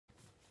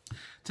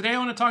Today I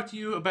want to talk to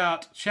you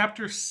about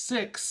Chapter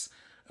 6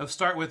 of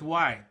Start With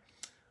Why.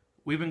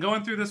 We've been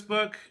going through this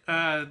book.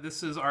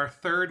 This is our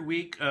third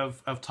week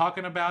of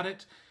talking about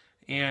it,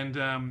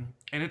 and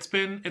it's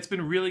been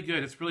really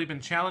good. It's really been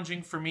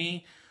challenging for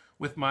me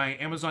with my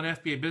Amazon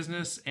FBA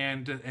business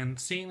and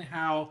seeing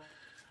how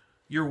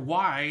your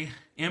why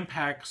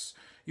impacts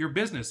your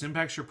business,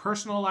 impacts your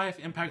personal life,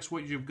 impacts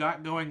what you've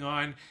got going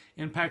on,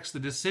 impacts the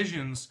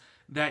decisions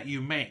that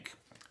you make.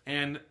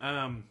 And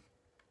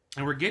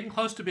we're getting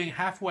close to being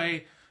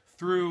halfway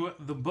through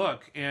the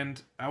book,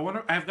 and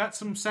I've got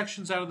some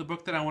sections out of the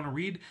book that I want to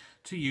read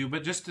to you,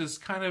 but just as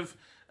kind of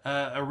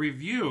a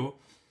review,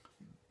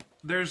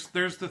 there's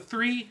the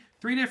three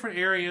different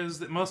areas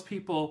that most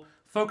people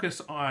focus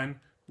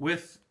on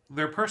with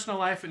their personal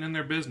life and in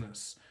their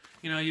business.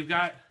 You know, you've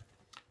got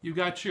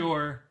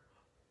your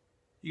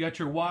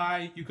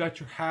why, you got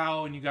your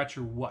how, and you got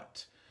your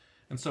what.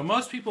 And so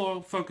most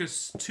people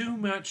focus too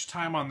much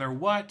time on their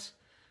what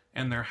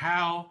and their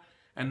how,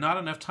 and not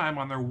enough time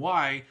on their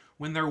why,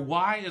 when their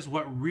why is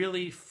what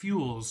really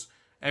fuels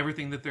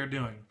everything that they're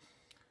doing.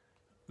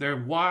 Their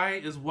why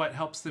is what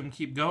helps them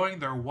keep going.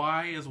 Their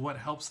why is what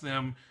helps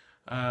them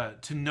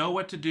to know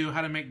what to do,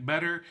 how to make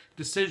better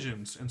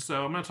decisions. And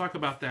so I'm going to talk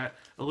about that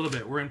a little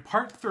bit. We're in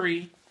part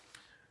 3.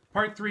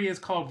 Part 3 is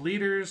called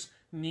Leaders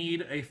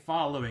Need a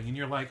Following. And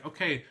you're like,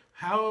 okay,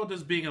 how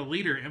does being a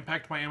leader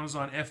impact my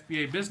Amazon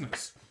FBA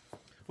business?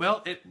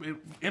 Well, it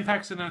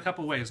impacts it in a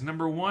couple ways.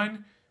 Number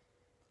one,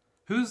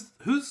 who's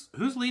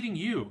leading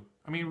you?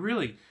 I mean,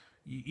 really,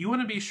 you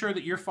want to be sure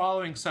that you're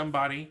following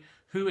somebody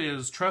who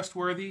is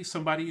trustworthy,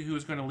 somebody who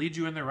is going to lead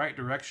you in the right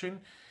direction.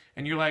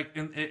 And you're like,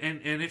 and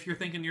if you're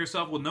thinking to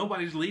yourself, well,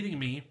 nobody's leading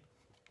me.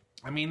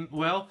 I mean,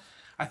 well,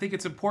 I think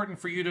it's important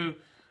for you to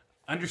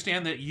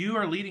understand that you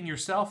are leading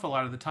yourself a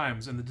lot of the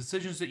times, and the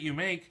decisions that you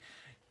make.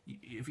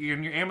 If you're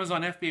in your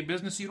Amazon FBA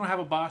business, you don't have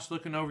a boss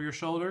looking over your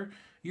shoulder.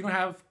 You don't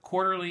have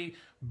quarterly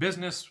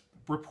business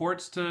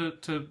reports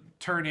to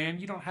turn in.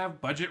 You don't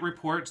have budget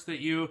reports that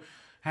you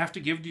have to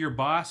give to your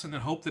boss and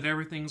then hope that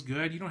everything's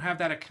good. You don't have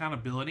that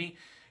accountability.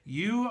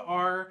 You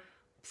are,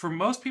 for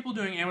most people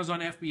doing Amazon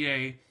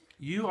FBA,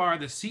 you are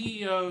the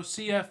CEO,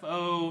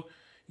 CFO,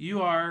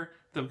 you are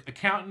the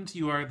accountant,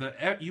 you are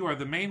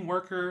the main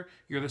worker,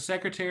 you're the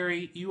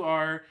secretary, you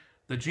are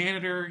the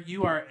janitor,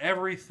 you are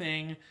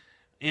everything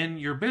in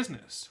your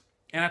business.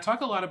 And I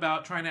talk a lot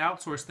about trying to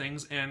outsource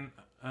things and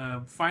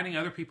finding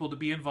other people to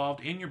be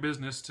involved in your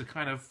business to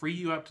kind of free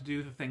you up to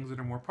do the things that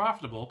are more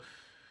profitable.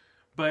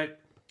 But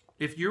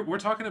if we're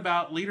talking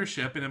about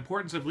leadership and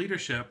importance of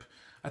leadership,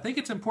 I think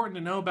it's important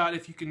to know about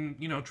if you can,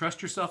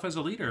 trust yourself as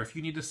a leader, if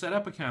you need to set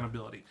up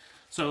accountability.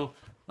 So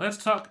let's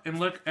talk and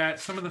look at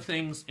some of the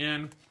things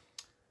in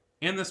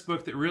this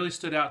book that really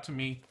stood out to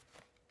me.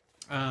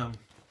 All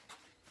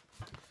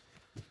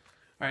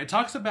right, it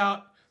talks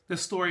about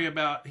this story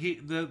about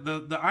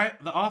the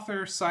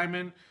author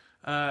Simon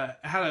had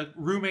a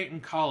roommate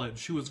in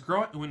college who was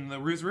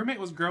his roommate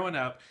was growing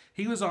up.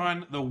 He was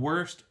on the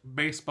worst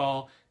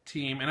baseball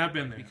team, and I've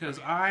been there because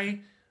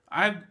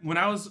when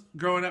I was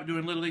growing up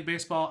doing Little League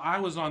Baseball,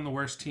 I was on the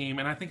worst team,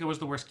 and I think I was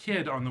the worst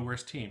kid on the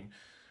worst team.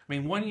 I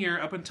mean, one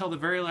year, up until the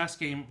very last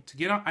game, to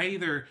get on, I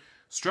either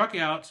struck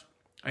out,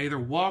 I either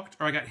walked,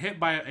 or I got hit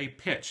by a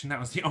pitch, and that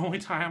was the only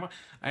time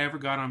I ever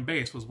got on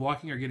base, was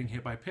walking or getting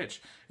hit by a pitch.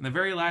 And the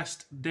very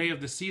last day of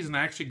the season,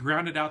 I actually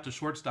grounded out to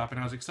shortstop, and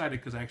I was excited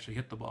because I actually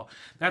hit the ball.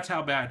 That's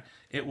how bad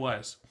it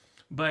was.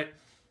 But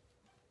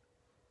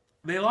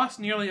they lost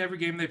nearly every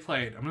game they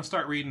played. I'm going to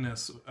start reading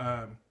this.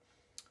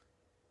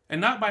 And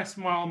not by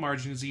small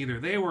margins either.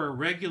 They were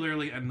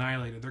regularly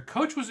annihilated. Their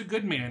coach was a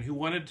good man who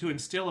wanted to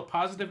instill a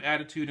positive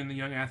attitude in the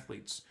young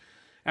athletes.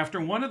 After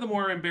one of the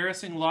more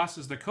embarrassing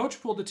losses, the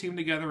coach pulled the team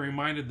together and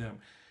reminded them,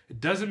 it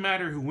doesn't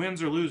matter who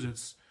wins or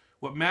loses.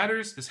 What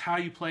matters is how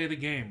you play the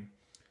game.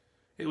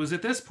 It was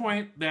at this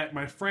point that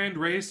my friend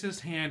raised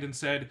his hand and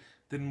said,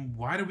 then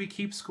why do we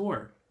keep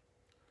score?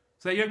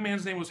 So that young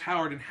man's name was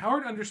Howard, and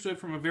Howard understood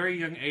from a very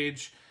young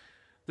age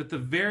that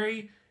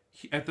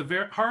at the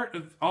very heart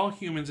of all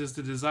humans is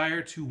the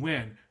desire to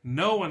win.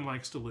 No one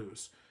likes to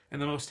lose.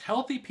 And the most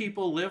healthy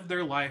people live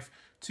their life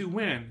to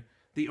win.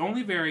 The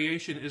only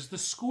variation is the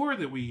score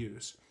that we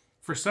use.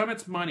 For some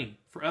it's money.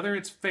 For others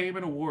it's fame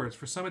and awards.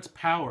 For some it's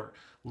power,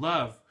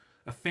 love,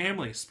 a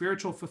family,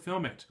 spiritual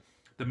fulfillment.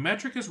 The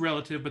metric is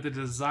relative, but the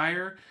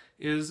desire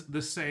is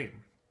the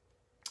same.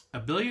 A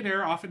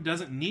billionaire often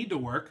doesn't need to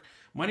work.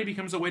 Money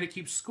becomes a way to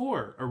keep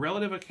score, a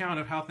relative account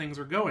of how things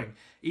are going.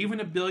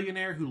 Even a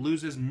billionaire who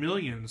loses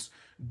millions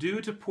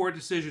due to poor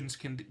decisions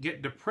can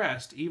get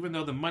depressed, even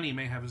though the money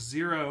may have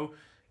zero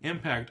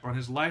impact on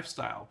his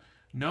lifestyle.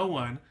 No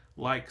one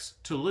likes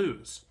to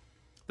lose.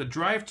 The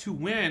drive to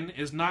win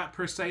is not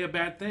per se a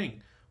bad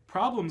thing.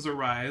 Problems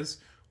arise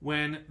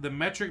when the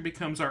metric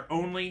becomes our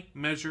only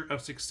measure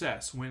of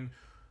success, when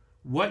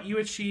what you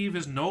achieve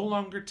is no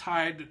longer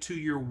tied to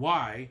your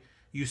why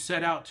you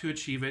set out to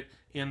achieve it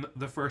in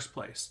the first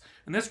place.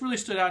 And this really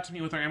stood out to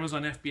me with our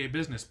Amazon FBA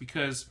business,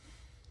 because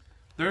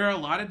there are a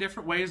lot of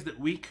different ways that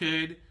we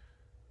could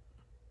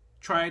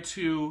try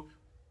to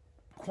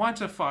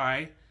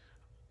quantify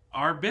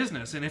our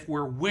business and if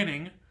we're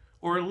winning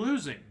or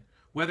losing.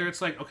 Whether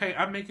it's like, okay,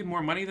 I'm making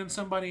more money than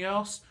somebody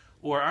else,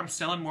 or I'm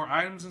selling more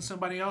items than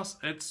somebody else.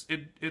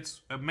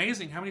 It's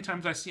amazing how many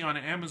times I see on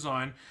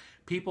Amazon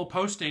people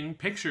posting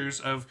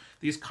pictures of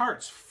these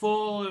carts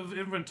full of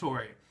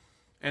inventory.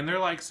 And they're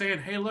like saying,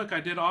 hey, look, I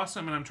did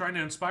awesome, and I'm trying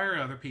to inspire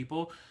other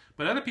people.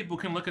 But other people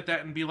can look at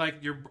that and be like,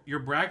 you're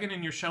bragging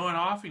and you're showing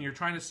off and you're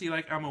trying to see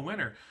like I'm a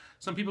winner.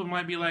 Some people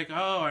might be like,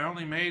 oh, I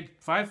only made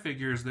 5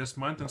 figures this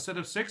month instead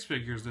of 6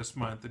 figures this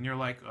month. And you're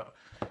like, oh,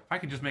 if I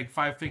could just make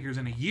 5 figures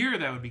in a year,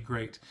 that would be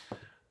great.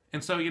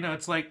 And so,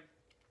 it's like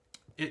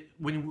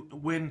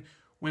when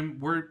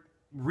we're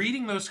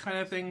reading those kind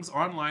of things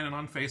online and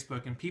on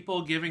Facebook and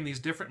people giving these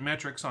different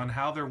metrics on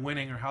how they're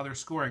winning or how they're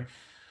scoring,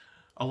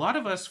 a lot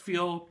of us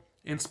feel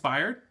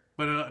inspired,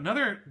 but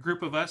another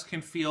group of us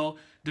can feel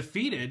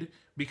defeated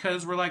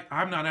because we're like,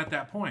 I'm not at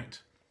that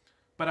point.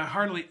 But I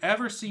hardly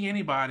ever see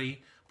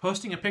anybody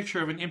posting a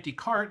picture of an empty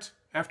cart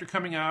after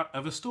coming out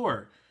of a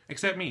store,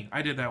 except me.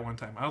 I did that one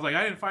time. I was like,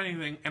 I didn't find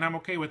anything, and I'm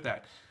okay with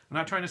that. I'm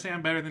not trying to say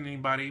I'm better than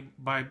anybody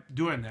by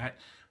doing that,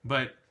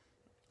 but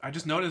I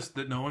just noticed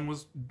that no one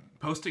was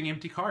posting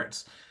empty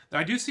carts.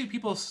 I do see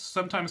people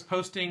sometimes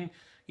posting,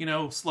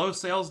 slow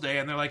sales day,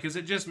 and they're like, is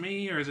it just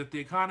me, or is it the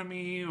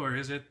economy, or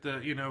is it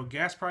the,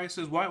 gas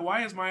prices?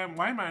 Why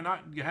am I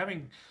not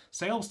having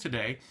sales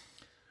today?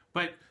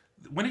 But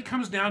when it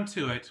comes down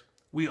to it,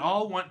 we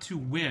all want to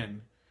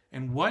win.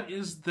 And what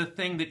is the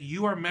thing that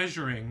you are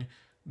measuring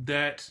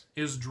that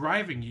is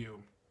driving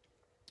you?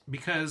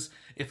 Because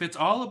if it's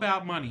all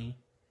about money,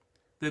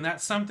 then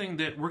that's something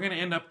that we're going to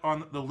end up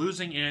on the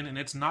losing end, and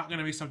it's not going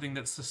to be something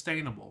that's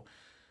sustainable.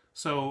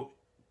 So,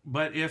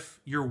 but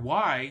if your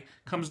why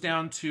comes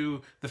down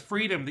to the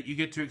freedom that you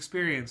get to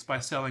experience by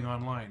selling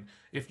online,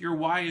 if your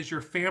why is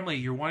your family,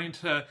 you're wanting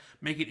to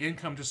make an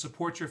income to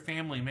support your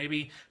family,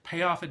 maybe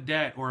pay off a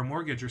debt or a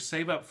mortgage or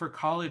save up for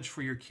college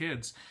for your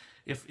kids,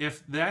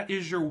 if that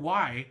is your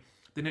why,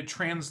 then it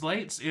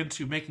translates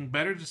into making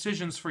better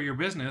decisions for your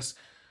business,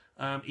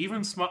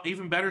 even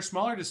better,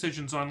 smaller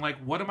decisions on like,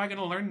 what am I going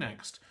to learn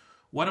next?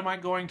 What am I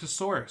going to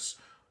source?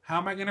 How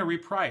am I going to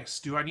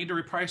reprice? Do I need to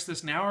reprice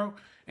this now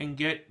and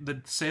get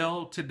the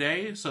sale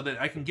today so that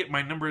I can get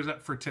my numbers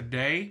up for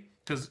today?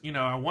 Because,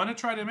 I want to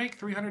try to make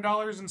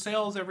 $300 in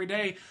sales every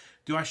day.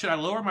 Should I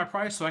lower my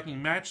price so I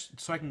can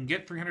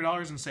get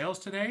 $300 in sales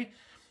today?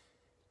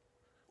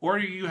 Or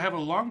do you have a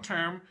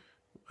long-term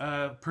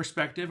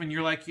perspective and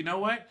you're like, you know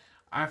what?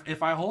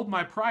 If I hold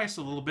my price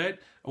a little bit,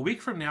 a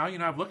week from now,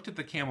 I've looked at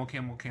the camel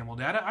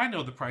data. I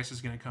know the price is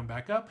going to come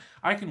back up.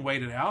 I can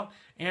wait it out.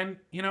 And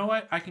you know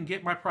what? I can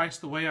get my price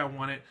the way I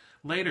want it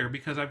later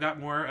because I've got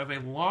more of a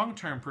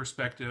long-term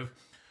perspective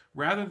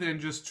rather than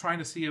just trying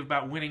to see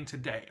about winning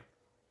today.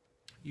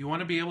 You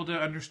want to be able to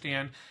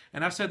understand,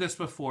 and I've said this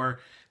before,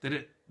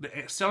 that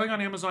selling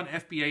on Amazon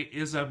FBA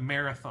is a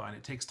marathon.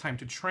 It takes time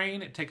to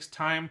train. It takes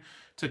time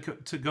to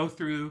go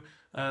through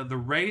the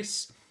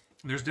race.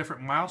 There's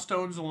different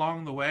milestones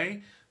along the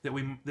way that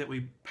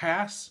we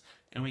pass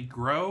and we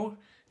grow,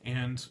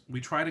 and we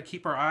try to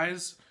keep our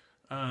eyes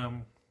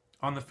on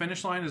the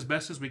finish line as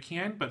best as we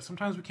can, but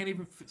sometimes we can't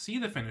even see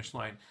the finish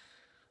line.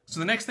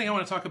 So the next thing I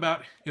want to talk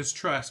about is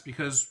trust,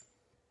 because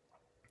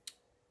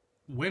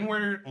when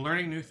we're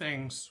learning new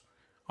things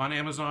on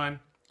Amazon,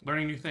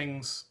 learning new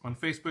things on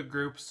Facebook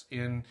groups,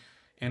 and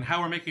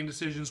how we're making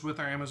decisions with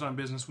our Amazon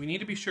business, we need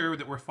to be sure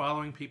that we're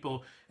following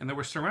people and that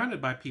we're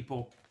surrounded by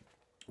people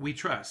we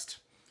trust.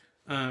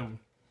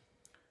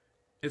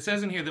 It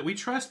says in here that we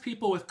trust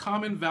people with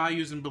common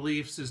values and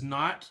beliefs is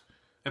not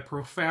a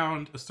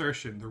profound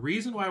assertion. The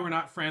reason why we're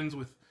not friends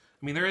with,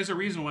 there is a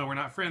reason why we're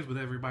not friends with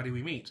everybody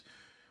we meet.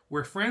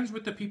 We're friends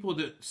with the people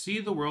that see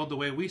the world the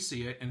way we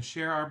see it and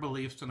share our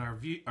beliefs and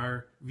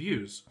our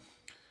views.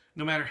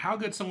 No matter how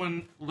good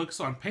someone looks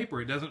on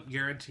paper, it doesn't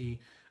guarantee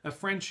a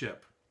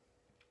friendship.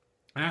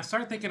 And I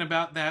started thinking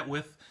about that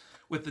with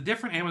the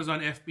different Amazon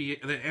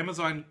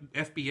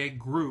FBA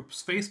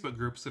groups, Facebook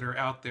groups that are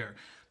out there.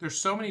 There's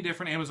so many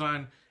different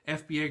Amazon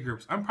FBA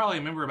groups. I'm probably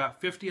a member of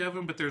about 50 of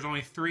them, but there's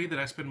only 3 that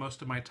I spend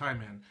most of my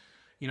time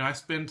in. I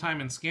spend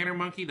time in Scanner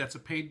Monkey, that's a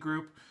paid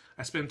group.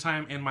 I spend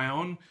time in my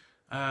own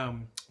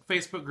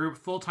Facebook group,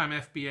 full-time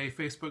FBA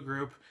Facebook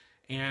group,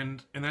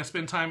 and I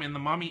spend time in the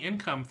Mommy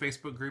Income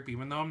Facebook group,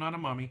 even though I'm not a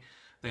mommy.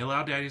 They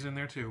allow daddies in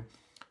there too.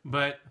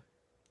 But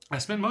I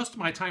spend most of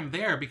my time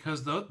there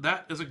because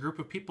that is a group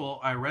of people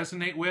I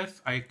resonate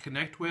with, I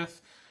connect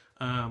with,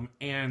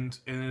 and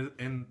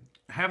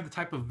have the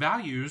type of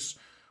values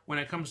when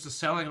it comes to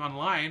selling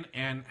online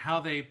and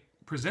how they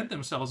present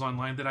themselves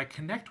online that I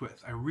connect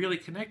with. I really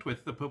connect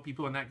with the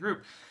people in that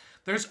group.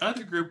 There's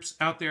other groups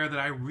out there that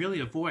I really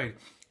avoid.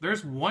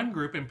 There's one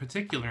group in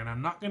particular, and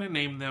I'm not going to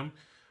name them,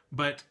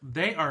 but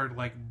they are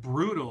like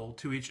brutal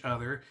to each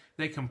other.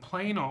 They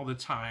complain all the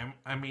time.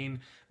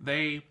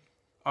 They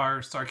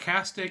are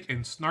sarcastic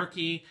and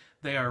snarky.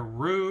 They are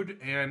rude,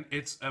 and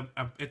it's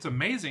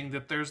amazing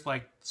that there's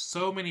like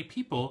so many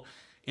people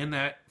in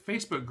that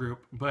Facebook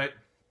group. But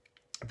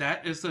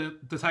that is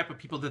the type of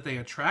people that they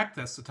attract.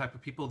 That's the type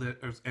of people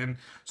that are, and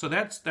so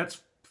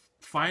that's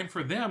fine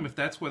for them if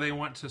that's where they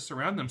want to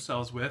surround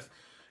themselves with.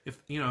 If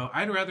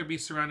I'd rather be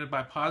surrounded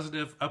by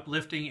positive,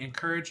 uplifting,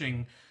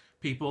 encouraging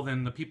people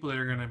than the people that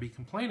are going to be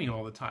complaining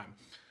all the time,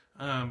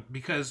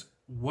 because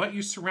what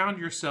you surround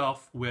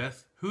yourself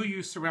with, who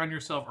you surround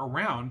yourself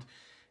around,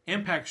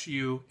 impacts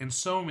you in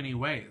so many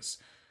ways.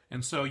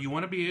 And so you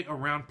want to be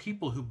around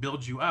people who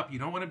build you up. You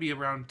don't want to be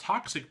around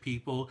toxic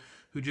people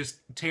who just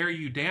tear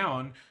you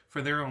down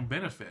for their own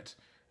benefit.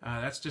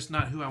 That's just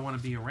not who I want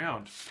to be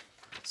around.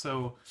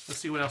 So let's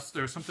see what else.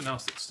 There was something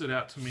else that stood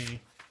out to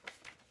me.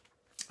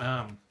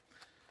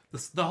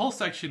 The whole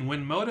section,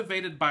 when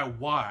motivated by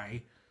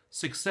why,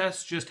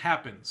 success just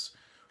happens.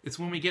 It's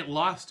when we get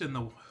lost in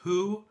the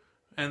who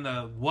and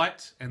the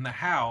what and the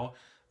how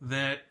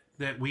that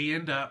we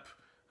end up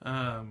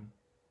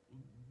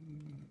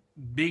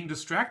being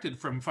distracted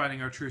from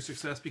finding our true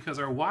success, because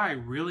our why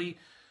really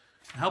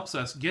helps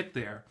us get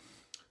there.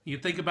 You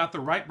think about the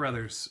Wright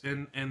brothers,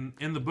 and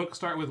in the book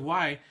Start With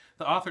Why,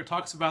 the author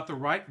talks about the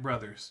Wright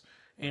brothers,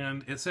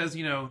 and it says,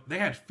 they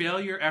had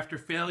failure after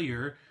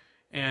failure,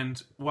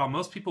 and while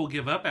most people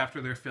give up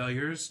after their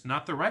failures,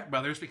 not the Wright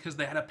brothers, because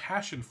they had a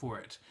passion for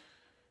it.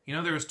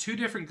 There was two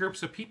different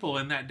groups of people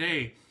in that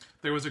day.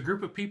 There was a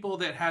group of people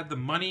that had the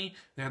money,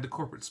 they had the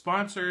corporate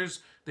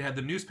sponsors, they had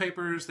the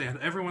newspapers, they had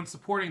everyone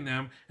supporting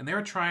them, and they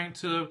were trying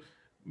to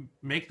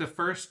make the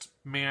first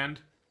manned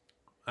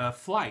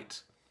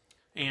flight.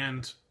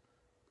 And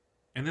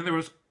then there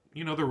was,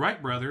 the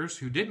Wright brothers,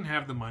 who didn't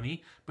have the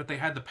money, but they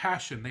had the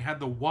passion, they had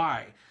the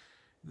why.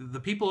 The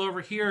people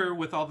over here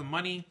with all the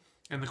money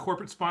and the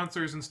corporate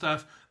sponsors and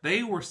stuff,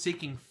 they were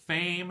seeking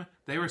fame,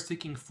 they were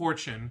seeking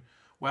fortune,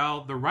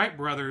 while the Wright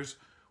brothers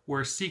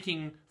were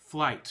seeking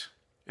flight.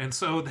 And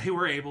so they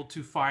were able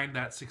to find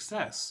that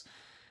success.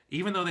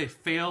 Even though they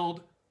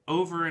failed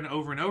over and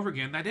over and over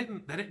again, that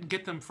didn't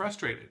get them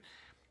frustrated.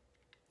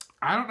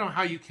 I don't know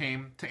how you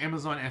came to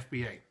Amazon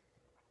FBA.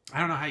 I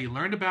don't know how you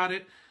learned about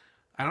it.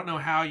 I don't know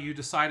how you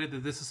decided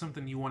that this is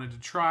something you wanted to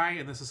try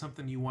and this is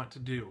something you want to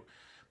do.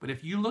 But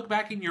if you look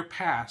back in your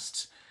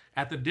past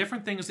at the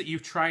different things that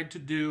you've tried to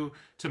do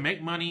to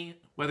make money,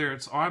 whether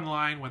it's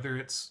online, whether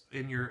it's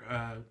in your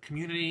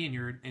community, in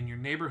your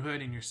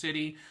neighborhood, in your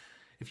city,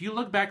 if you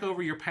look back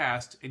over your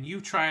past and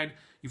you've tried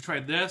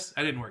this,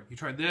 that didn't work. You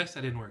tried this,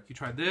 that didn't work. You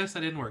tried this, that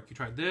didn't work. You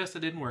tried this,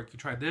 that didn't work. You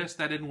tried this,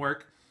 that didn't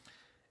work.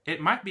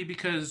 It might be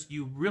because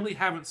you really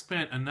haven't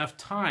spent enough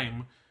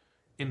time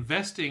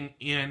investing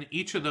in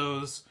each of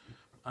those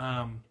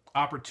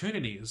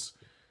opportunities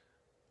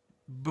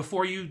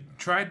before you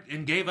tried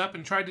and gave up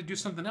and tried to do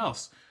something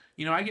else.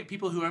 I get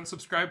people who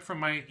unsubscribe from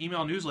my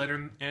email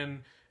newsletter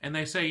and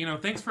they say,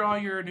 thanks for all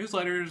your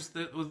newsletters.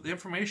 The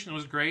information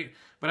was great,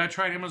 but I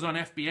tried Amazon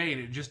FBA and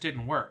it just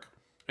didn't work.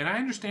 And I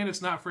understand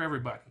it's not for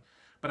everybody.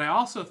 But I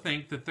also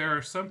think that there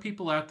are some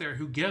people out there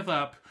who give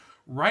up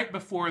right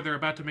before they're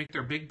about to make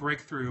their big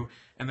breakthrough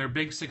and their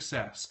big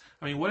success.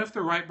 I mean, what if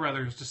the Wright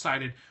brothers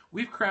decided,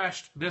 we've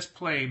crashed this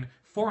plane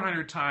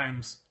 400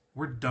 times,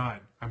 we're done.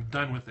 I'm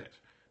done with it.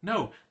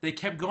 No, they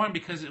kept going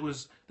because it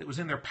was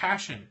in their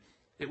passion.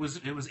 It was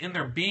in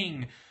their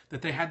being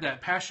that they had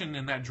that passion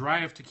and that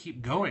drive to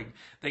keep going.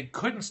 They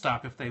couldn't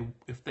stop if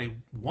they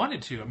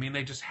wanted to. I mean,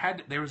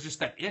 there was just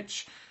that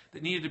itch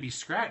that needed to be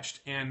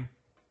scratched, and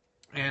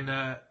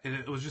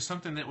it was just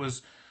something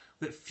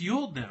that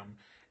fueled them,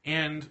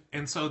 and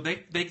so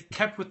they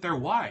kept with their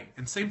why.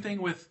 And same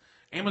thing with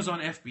Amazon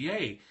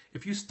FBA.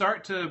 If you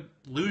start to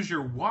lose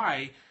your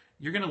why,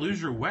 you're going to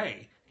lose your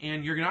way.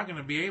 And you're not going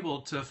to be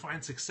able to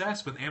find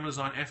success with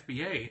Amazon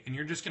FBA. And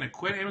you're just going to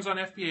quit Amazon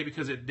FBA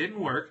because it didn't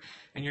work.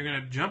 And you're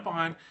going to jump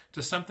on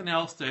to something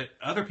else that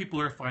other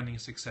people are finding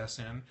success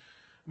in. I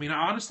mean,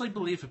 I honestly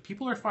believe if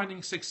people are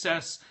finding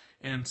success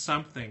in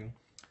something,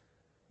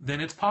 then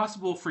it's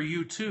possible for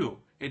you too.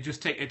 It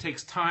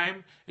takes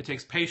time. It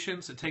takes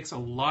patience. It takes a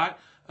lot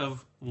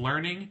of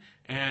learning.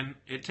 And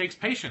it takes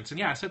patience. And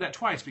yeah, I said that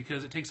twice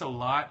because it takes a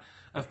lot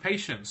of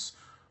patience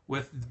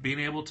with being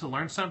able to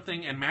learn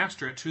something and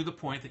master it to the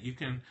point that you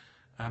can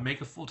make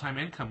a full-time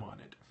income on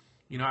it.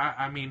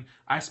 I mean,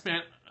 I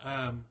spent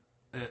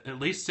at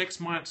least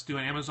 6 months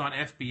doing Amazon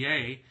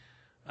FBA,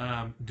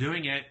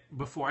 doing it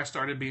before I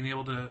started being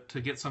able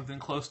to get something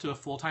close to a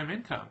full-time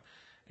income.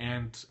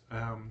 And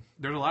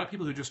there's a lot of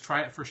people who just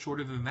try it for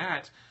shorter than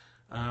that.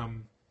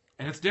 And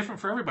it's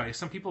different for everybody.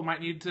 Some people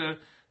might need to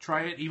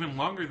try it even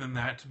longer than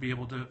that to be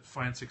able to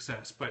find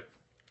success. But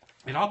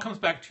it all comes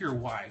back to your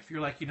why. If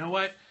you're like, you know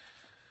what?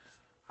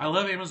 I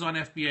love Amazon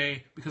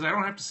FBA because I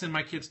don't have to send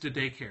my kids to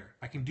daycare.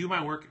 I can do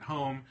my work at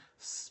home,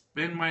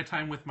 spend my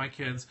time with my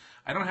kids.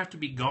 I don't have to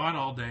be gone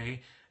all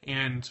day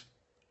and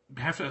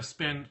have to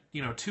spend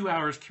 2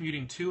 hours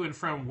commuting to and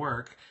from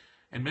work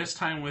and miss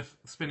time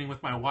spending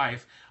with my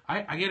wife.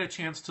 I get a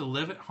chance to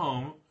live at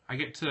home. I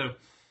get to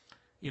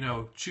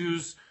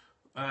choose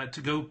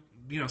to go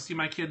see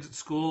my kids at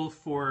school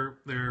for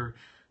their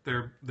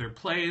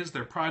plays,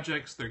 their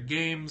projects, their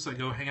games. I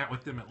go hang out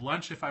with them at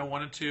lunch if I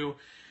wanted to.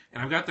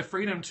 And I've got the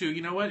freedom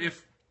to,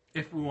 if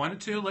if we wanted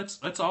to,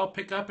 let's all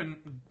pick up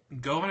and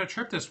go on a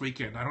trip this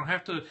weekend. I don't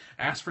have to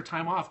ask for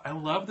time off. I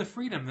love the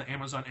freedom that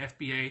Amazon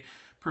FBA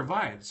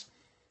provides.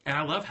 And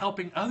I love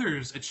helping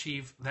others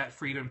achieve that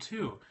freedom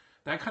too.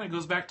 That kind of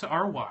goes back to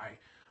our why.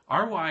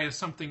 Our why is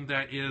something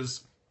that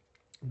is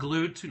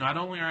glued to not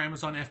only our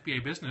Amazon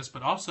FBA business,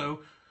 but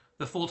also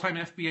the full-time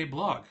FBA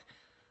blog.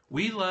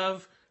 We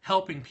love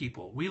helping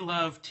people. We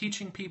love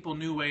teaching people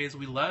new ways.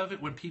 We love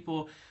it when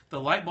the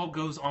light bulb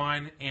goes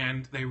on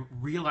and they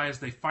realize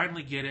they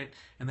finally get it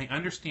and they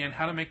understand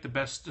how to make the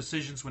best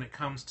decisions when it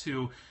comes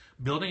to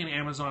building an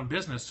Amazon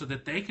business so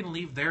that they can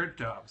leave their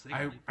jobs.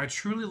 I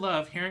truly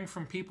love hearing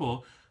from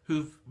people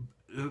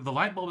the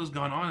light bulb has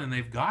gone on and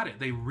they've got it.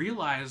 They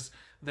realize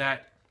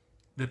that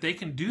they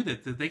can do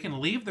that they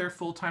can leave their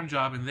full-time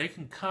job and they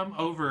can come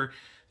over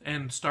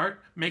and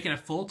start making a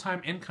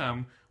full-time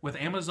income with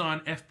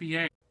Amazon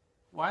FBA.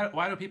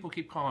 Why do people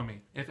keep calling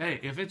me?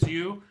 If it's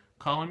you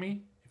calling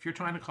me, if you're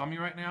trying to call me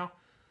right now,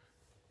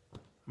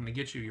 I'm gonna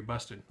get you. You're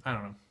busted. I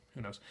don't know.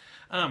 Who knows?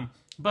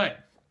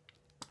 But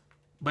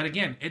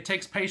again, it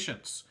takes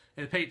patience.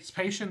 It takes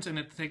patience and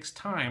it takes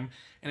time,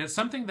 and it's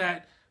something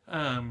that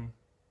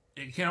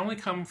it can only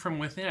come from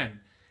within.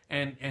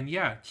 And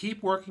yeah,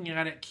 keep working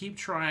at it. Keep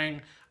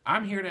trying.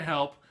 I'm here to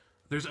help.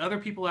 There's other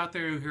people out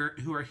there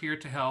who are here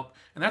to help,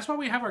 and that's why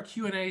we have our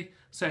Q&A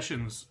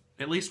sessions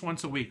at least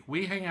once a week.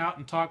 We hang out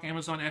and talk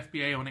Amazon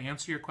FBA. I want to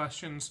answer your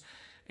questions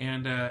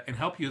and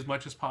help you as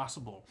much as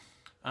possible.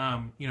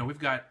 We've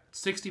got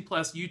 60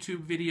 plus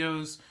YouTube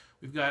videos.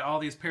 We've got all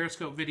these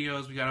Periscope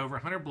videos. We've got over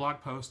 100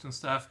 blog posts and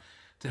stuff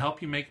to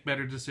help you make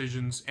better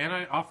decisions. And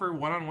I offer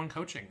one-on-one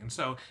coaching. And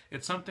so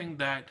it's something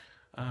that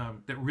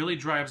really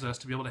drives us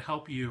to be able to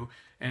help you.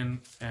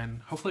 And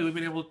hopefully we've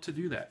been able to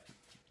do that.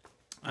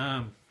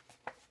 All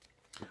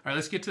right,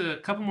 let's get to a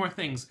couple more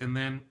things and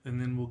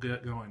then we'll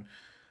get going.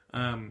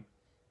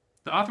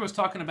 The author was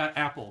talking about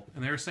Apple,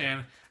 and they were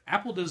saying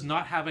Apple does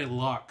not have a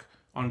lock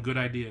on good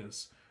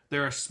ideas.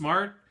 There are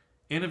smart,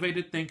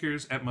 innovative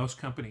thinkers at most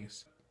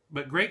companies.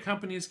 But great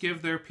companies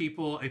give their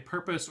people a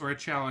purpose or a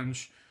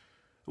challenge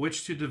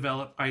which to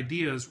develop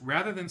ideas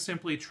rather than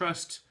simply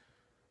trust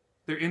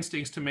their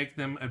instincts to make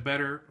them a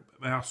better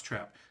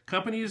mousetrap.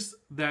 Companies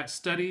that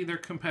study their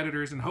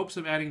competitors in hopes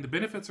of adding the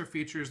benefits or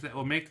features that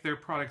will make their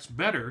products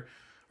better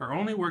are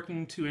only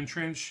working to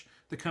entrench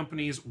the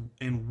companies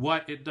in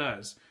what it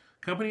does.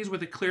 Companies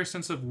with a clear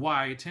sense of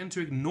why tend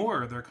to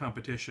ignore their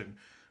competition,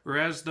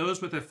 whereas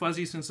those with a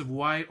fuzzy sense of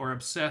why are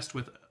obsessed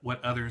with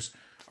what others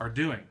are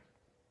doing.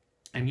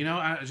 And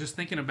I was just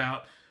thinking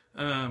about,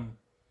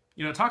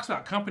 it talks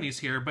about companies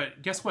here,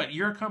 but guess what?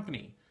 You're a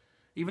company.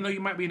 Even though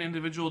you might be an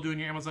individual doing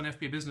your Amazon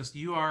FBA business,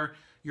 you're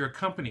a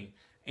company.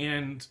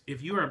 And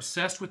if you are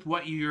obsessed with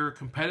what your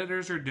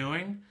competitors are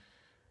doing,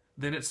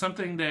 then it's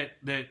something that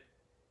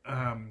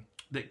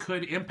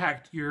could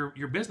impact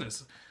your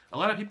business. A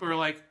lot of people are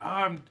like,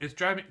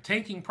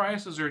 tanking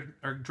prices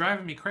are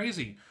driving me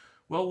crazy.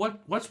 Well,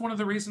 what's one of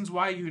the reasons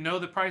why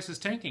the price is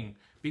tanking?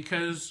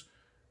 Because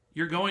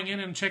you're going in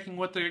and checking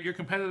what your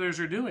competitors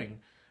are doing.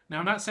 Now,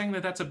 I'm not saying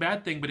that that's a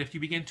bad thing, but if you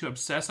begin to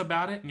obsess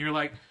about it and you're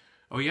like,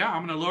 oh yeah,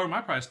 I'm going to lower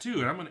my price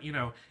too, and I'm going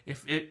to,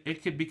 if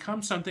it could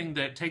become something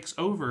that takes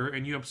over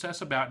and you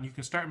obsess about, and you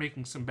can start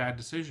making some bad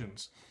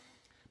decisions.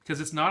 Because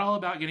it's not all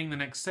about getting the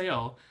next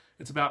sale.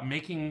 It's about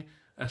making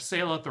a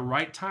sale at the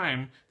right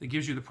time that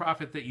gives you the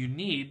profit that you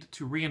need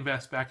to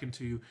reinvest back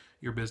into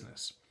your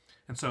business.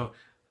 And so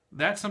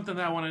that's something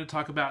that I wanted to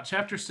talk about.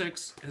 Chapter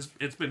 6,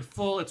 it's been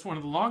full. It's one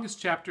of the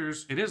longest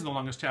chapters. It is the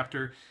longest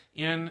chapter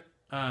in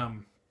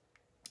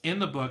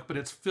the book, but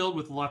it's filled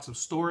with lots of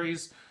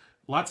stories,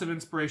 lots of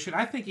inspiration.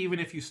 I think even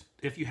if you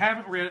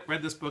haven't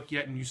read this book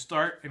yet and you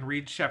start and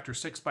read chapter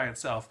 6 by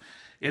itself,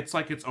 it's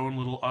like its own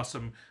little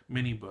awesome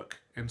mini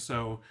book. And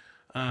so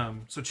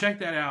check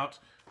that out.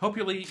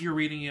 Hopefully you're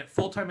reading it.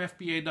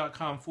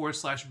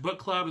 FulltimeFBA.com/book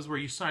club is where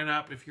you sign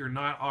up if you're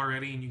not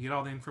already, and you get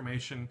all the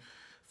information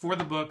for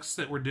the books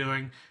that we're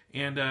doing.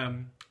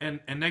 And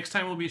next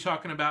time we'll be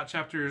talking about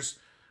chapters,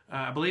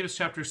 I believe it's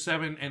chapters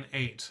 7 and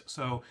 8.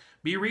 So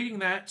be reading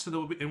that,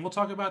 and we'll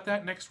talk about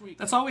that next week.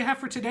 That's all we have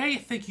for today.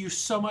 Thank you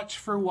so much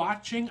for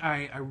watching.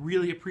 I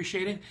really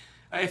appreciate it.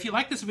 If you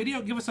like this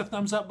video, give us a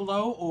thumbs up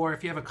below, or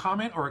if you have a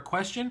comment or a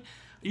question,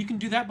 you can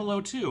do that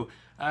below too.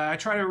 I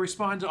try to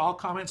respond to all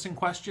comments and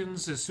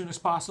questions as soon as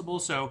possible,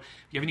 so if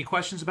you have any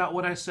questions about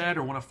what I said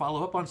or want to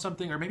follow up on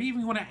something, or maybe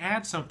even want to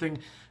add something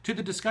to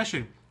the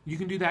discussion, you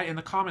can do that in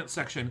the comments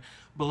section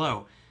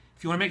below.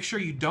 If you want to make sure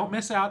you don't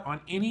miss out on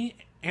any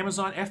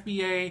Amazon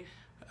FBA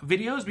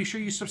videos, be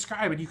sure you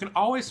subscribe, and you can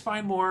always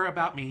find more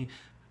about me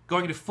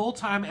going to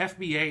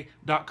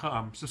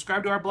fulltimefba.com.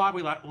 Subscribe to our blog.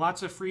 We got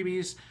lots of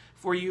freebies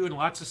for you and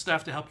lots of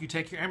stuff to help you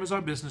take your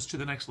Amazon business to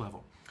the next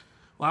level.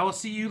 Well, I will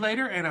see you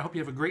later, and I hope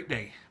you have a great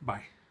day.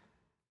 Bye.